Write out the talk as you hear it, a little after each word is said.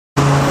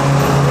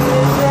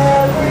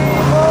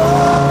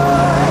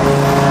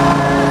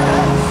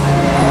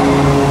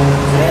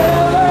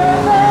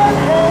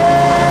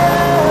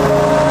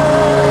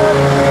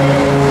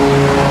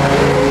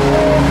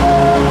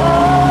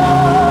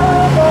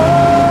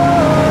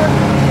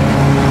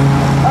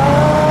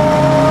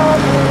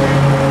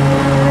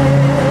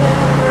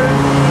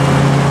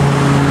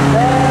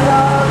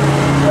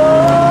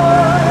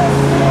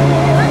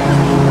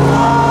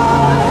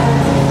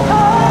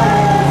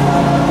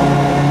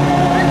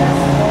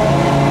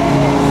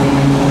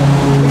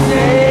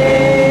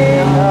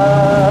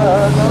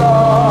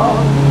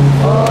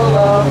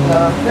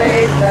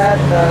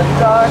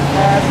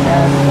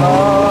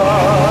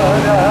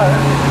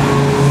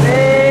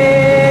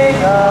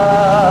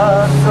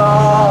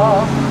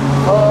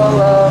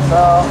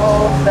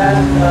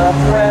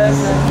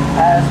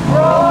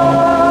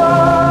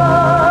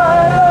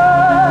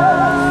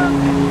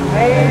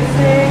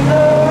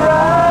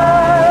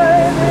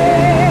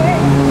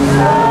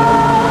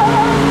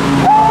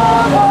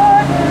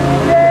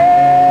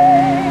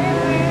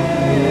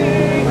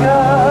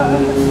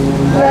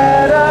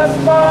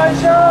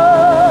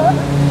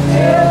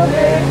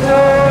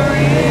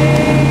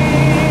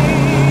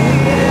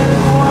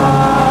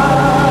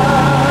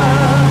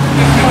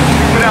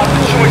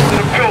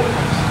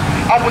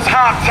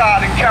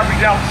hogtied and carried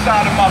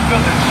outside of my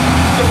village.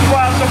 The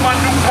cries of my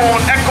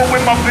newborn echo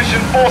in my vision,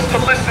 forced to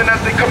listen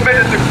as they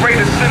committed the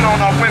greatest sin on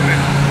our women.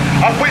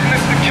 I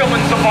witnessed the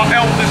killings of our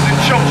elders and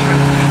children,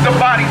 the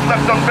bodies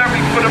left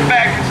unburied for the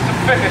baggage to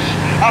finish.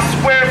 I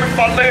swear if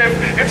I live,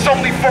 it's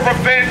only for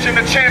revenge and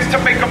a chance to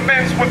make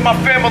amends with my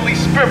family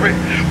spirit.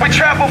 We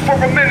traveled for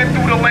a minute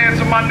through the lands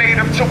of my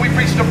native till we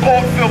reached a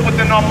port filled with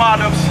an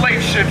armada of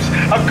slave ships.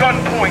 A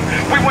gunpoint,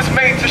 we was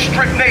made to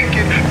strip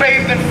naked,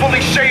 bathed and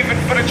fully shaven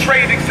for the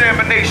trade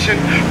examination.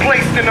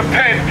 Placed in a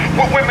pen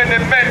with women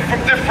and men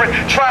from different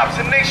tribes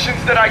and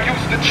nations that I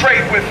used to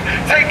trade with.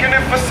 Taken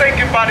and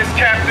forsaken by this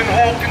Captain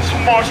Hawkins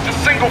who marched a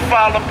single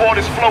file aboard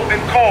his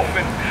floating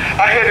coffin.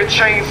 I hear the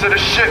chains of the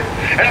ship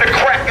and the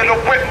crack of the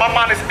whip. My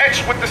mind is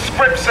etched with the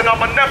scripts and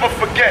I'ma never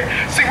forget.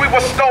 See, we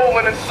were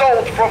stolen and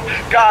sold from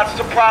gods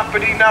to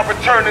property, now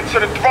returning to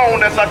the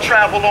throne as I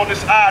travel on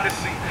this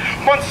odyssey.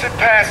 Months had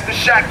passed, the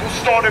shackles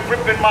started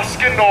ripping my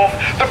skin off.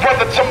 The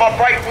brother to my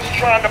right was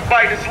trying to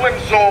bite his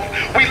limbs off.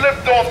 We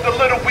lived off the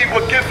little we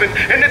were given,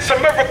 and it's a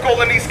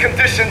miracle in these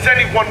conditions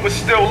anyone was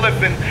still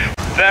living.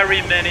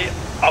 Very many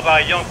of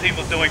our young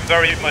people doing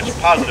very much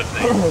positive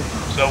things.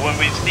 So when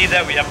we see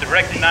that, we have to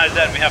recognize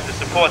that and we have to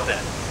support that.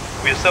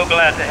 We are so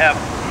glad to have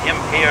him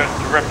here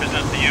to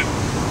represent the youth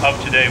of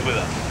today with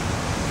us.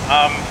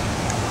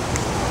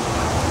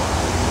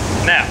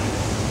 Now,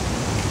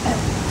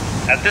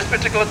 at this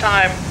particular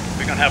time,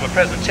 we're going to have a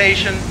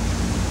presentation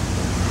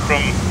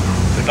from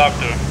the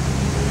Dr.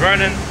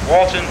 Vernon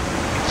Walton,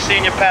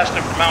 Senior Pastor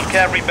from Mount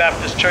Calvary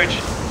Baptist Church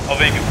of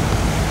England.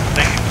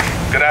 Thank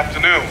you. Good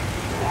afternoon.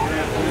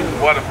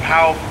 What a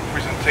powerful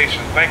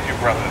presentation. Thank you,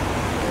 brother,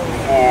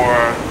 for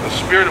the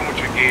spirit in which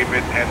you gave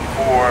it and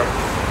for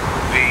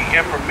the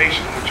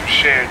information which you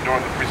shared during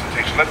the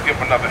presentation. Let's give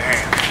him another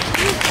hand.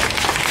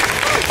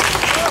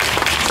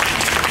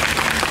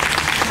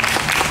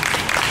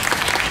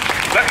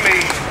 Let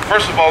me,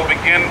 first of all,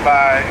 begin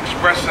by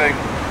expressing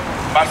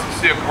my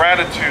sincere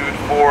gratitude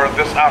for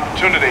this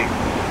opportunity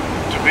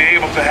to be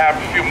able to have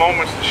a few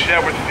moments to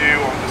share with you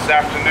on this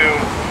afternoon,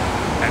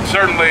 and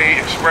certainly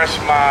express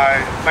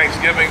my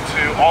thanksgiving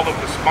to all of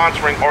the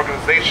sponsoring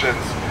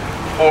organizations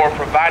for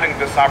providing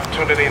this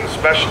opportunity, and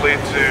especially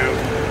to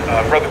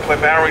Brother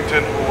Clif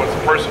Arrington, who was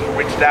the person who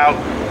reached out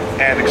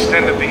and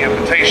extended the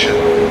invitation.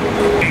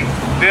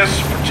 This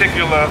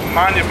particular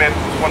monument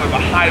was one of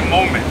the high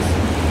moments,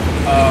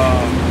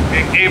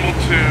 being able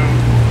to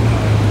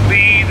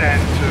lead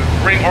and to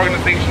bring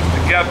organizations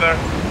together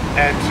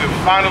and to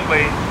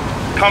finally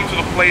come to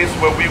the place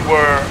where we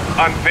were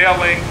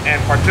unveiling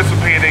and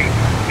participating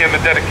in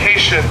the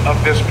dedication of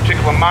this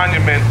particular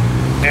monument.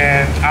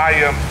 And I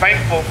am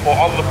thankful for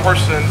all of the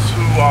persons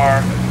who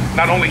are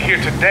not only here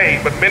today,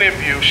 but many of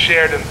you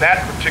shared in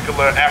that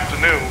particular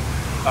afternoon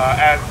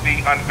at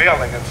the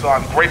unveiling. And so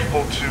I'm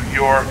grateful to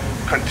your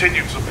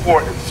continued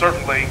support, and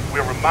certainly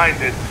we're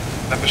reminded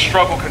that the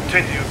struggle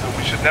continues and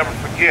we should never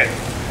forget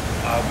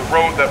the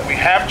road that we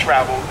have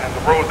traveled and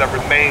the road that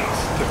remains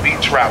to be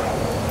traveled.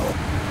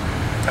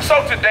 And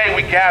so today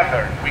we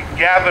gather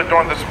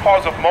during this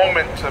pause of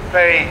moment to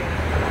pay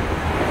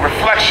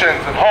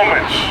reflections and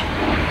homage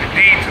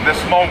indeed to this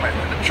moment.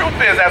 And the truth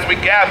is, as we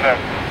gather,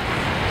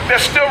 there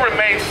still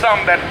remains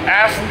some that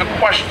ask the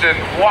question,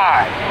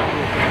 why?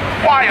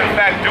 Why, in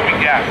fact, do we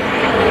gather?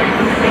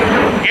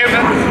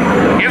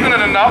 Isn't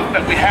it enough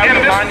that we have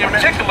the monument? In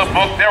this particular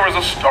book, there is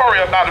a story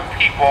about a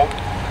people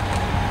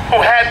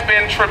who had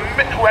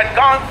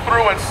gone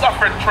through and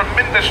suffered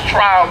tremendous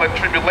trial and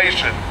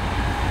tribulation.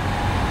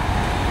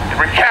 It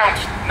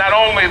recounts not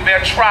only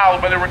their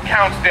trial, but it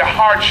recounts their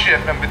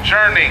hardship and the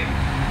journey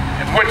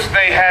in which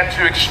they had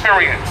to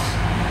experience.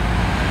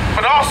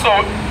 But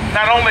also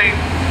not only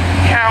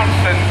counts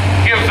and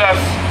gives us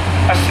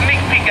a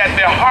sneak peek at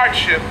their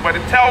hardship, but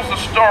it tells the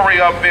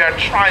story of their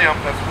triumph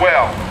as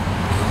well.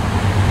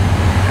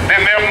 And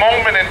then their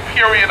moment and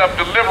period of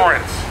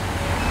deliverance.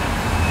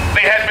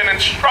 They had been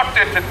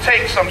instructed to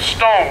take some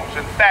stones,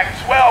 in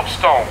fact 12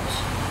 stones.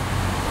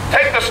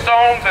 Take the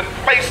stones and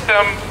place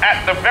them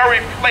at the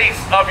very place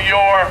of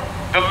your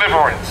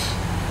deliverance.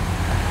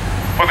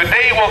 For the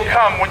day will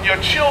come when your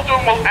children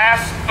will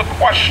ask the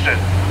question,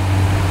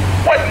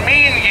 what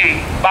mean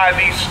ye by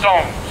these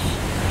stones?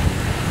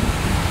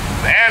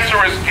 The answer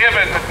is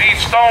given that these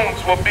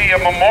stones will be a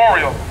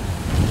memorial,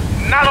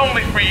 not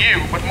only for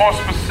you, but more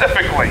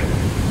specifically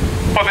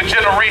for the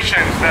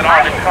generations that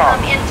are to come.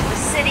 I had come into the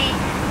city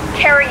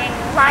carrying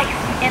life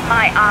in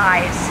my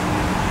eyes.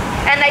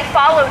 And they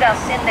followed us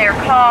in their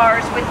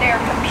cars with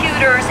their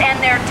computers, and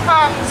their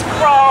tongues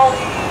crawled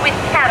with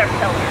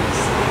caterpillars.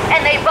 And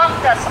they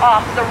bumped us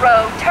off the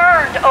road,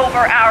 turned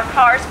over our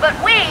cars, but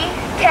we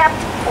kept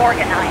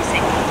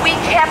organizing. We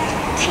kept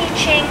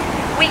teaching.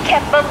 We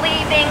kept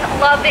believing,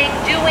 loving,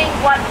 doing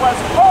what was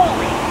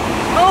holy,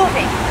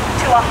 moving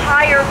to a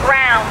higher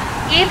ground,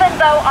 even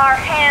though our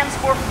hands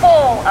were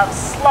full of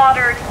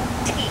slaughtered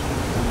teeth.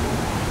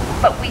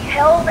 But we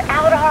held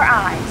out our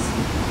eyes,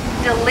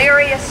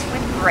 delirious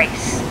with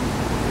grace.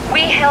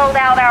 We held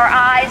out our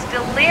eyes,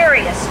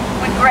 delirious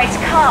with grace.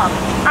 Come.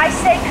 I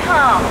say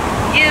come.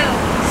 You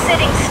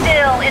sitting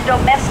still in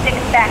domestic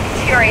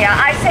bacteria.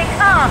 I say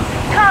come.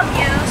 Come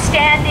you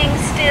standing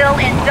still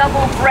in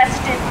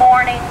double-breasted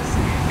mornings.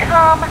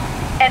 Come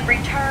and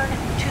return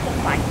to the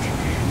fight.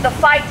 The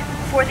fight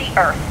for the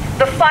earth.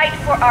 The fight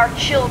for our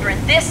children.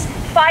 This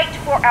fight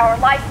for our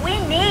life. We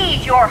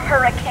need your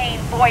hurricane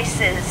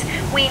voices.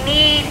 We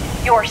need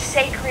your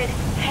sacred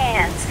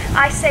hands.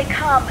 I say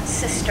come,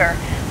 sister,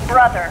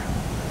 brother,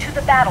 to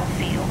the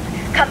battlefield.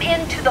 Come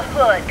into the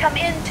hood. Come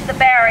into the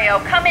barrio.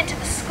 Come into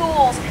the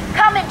schools.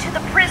 Come into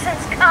the prisons.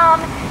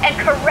 Come and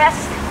caress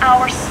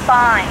our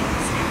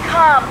spines.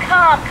 Come,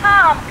 come,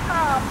 come,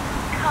 come,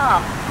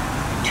 come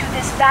to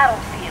this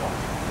battlefield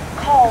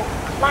called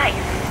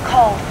life,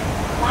 called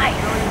life,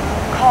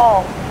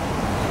 called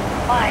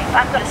life.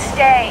 I'm going to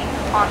stay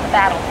on the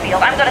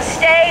battlefield. I'm going to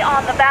stay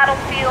on the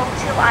battlefield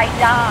till I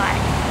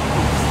die.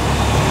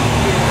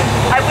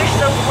 I wish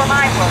those were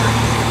my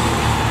words.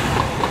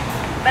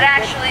 But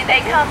actually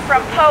they come from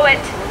poet,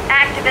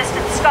 activist,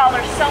 and scholar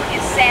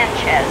Sonia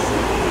Sanchez.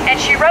 And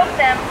she wrote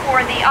them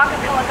for the a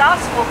cappella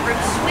gospel group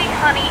Sweet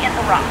Honey in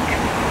the Rock.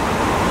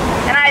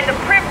 And I had the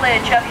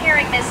privilege of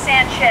hearing Miss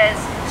Sanchez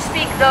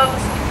speak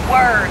those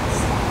words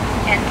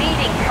and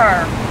meeting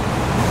her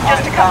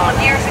just a couple of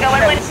years ago.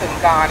 I was in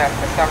Ghana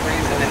for some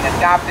reason and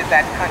adopted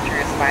that country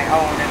as my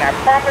own. And I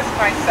promised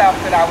myself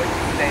that I would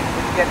do that,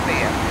 would get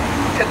there.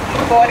 It took me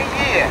 40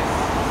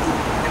 years.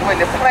 And when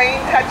the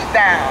plane touched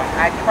down,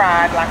 I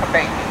cried like a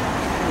baby,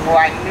 for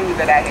I knew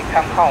that I had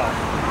come home.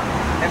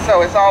 And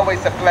so it's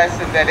always a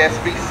blessing that as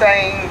we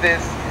sing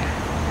this,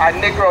 our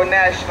Negro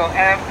national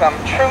anthem,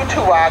 true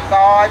to our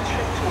God,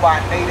 true to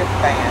our native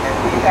land. And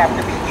we have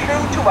to be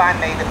true to our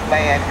native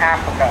land,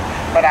 Africa,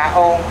 but our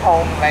own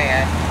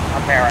homeland,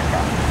 America.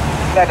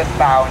 Let us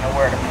bow in a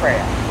word of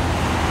prayer.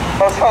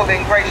 Most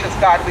holy and gracious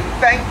God, we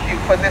thank you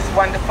for this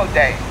wonderful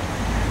day.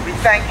 We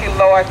thank you,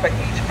 Lord, for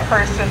each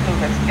person who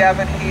has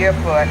gathered here,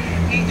 for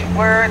each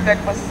word that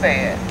was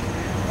said,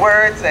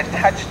 words that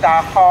touched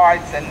our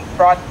hearts and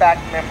brought back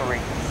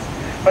memories.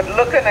 But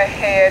looking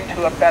ahead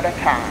to a better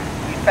time,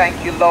 we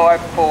thank you, Lord,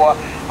 for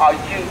our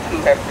youth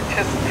who have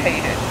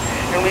participated.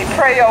 And we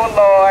pray, oh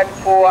Lord,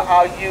 for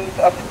our youth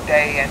of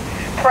today, and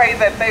pray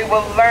that they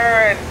will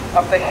learn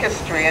of the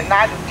history and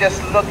not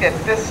just look at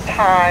this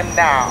time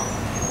now,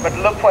 but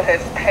look what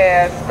has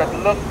passed, but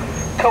look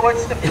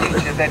towards the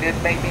future that it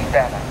may be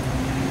better.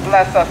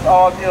 Bless us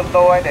all, dear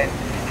Lord, and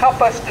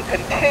help us to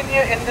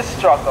continue in the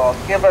struggle.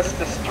 Give us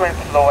the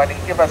strength, Lord,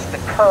 and give us the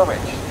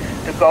courage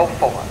to go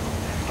forth.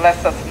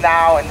 Bless us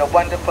now in the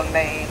wonderful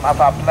name of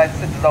our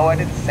blessed Lord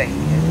and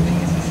Savior,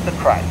 Jesus the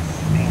Christ.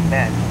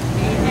 Amen.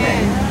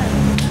 Amen.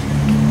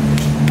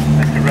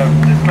 Thank you,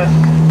 Reverend. Dismiss.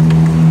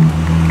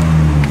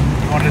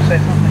 You wanted to say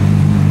something?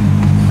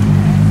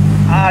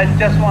 I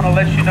just want to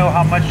let you know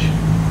how much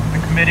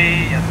the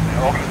committee and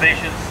the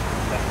organizations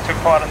that took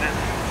part in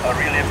this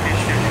really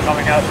appreciate you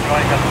coming out and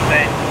joining us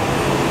today.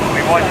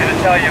 We want you to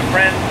tell your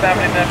friends,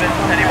 family members,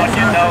 anyone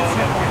you know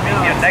that we'll be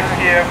here next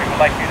year. We would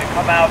like you to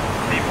come out,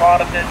 be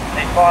part of this,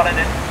 take part in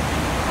it.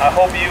 I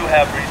hope you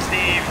have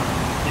received,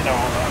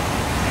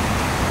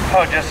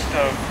 just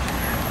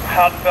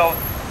heartfelt,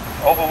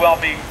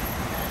 overwhelming,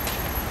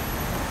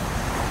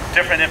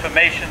 different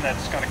information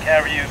that's going to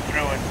carry you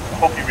through, and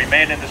hope you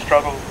remain in the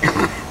struggle.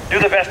 Do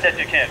the best that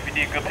you can. We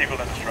need good people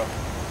in the struggle.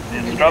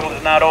 The struggle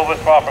is not over,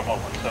 it's far from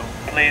over. So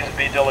please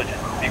be diligent,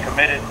 be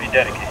committed, be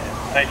dedicated.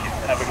 Thank you.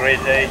 Have a great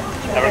day.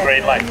 Have a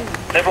great life.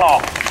 Live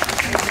long.